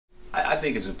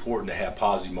think it's important to have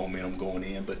positive momentum going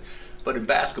in, but in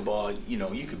basketball, you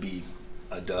know, you could be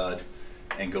a dud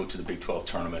and go to the Big 12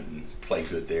 tournament and play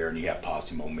good there, and you have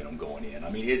positive momentum going in. I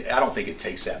mean, I don't think it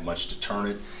takes that much to turn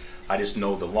it. I just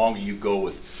know the longer you go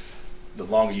with, the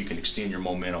longer you can extend your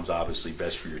momentum is obviously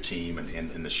best for your team,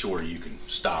 and the shorter you can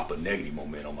stop a negative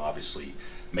momentum obviously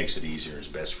makes it easier and is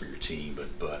best for your team.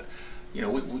 But you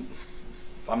know,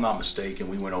 if I'm not mistaken,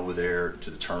 we went over there to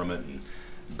the tournament and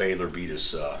Baylor beat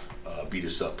us up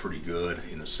pretty good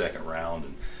in the second round,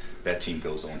 and that team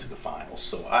goes on to the finals.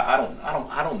 So I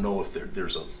don't know if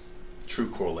there's a true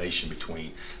correlation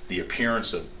between the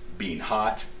appearance of being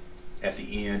hot at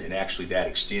the end and actually that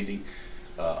extending.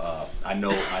 I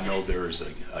know there's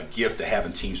a gift to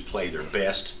having teams play their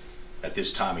best at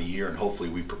this time of year, and hopefully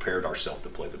we prepared ourselves to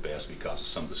play the best because of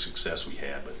some of the success we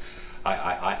had. But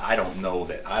I don't know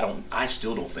that I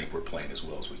still don't think we're playing as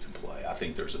well as we can play. I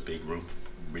think there's a big room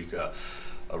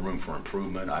for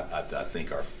improvement. I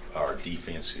think our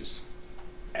defense is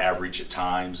average at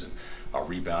times, and our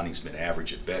rebounding's been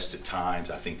average at best at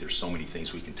times. I think there's so many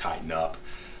things we can tighten up,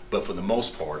 but for the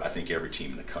most part, I think every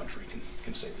team in the country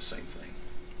can say the same thing.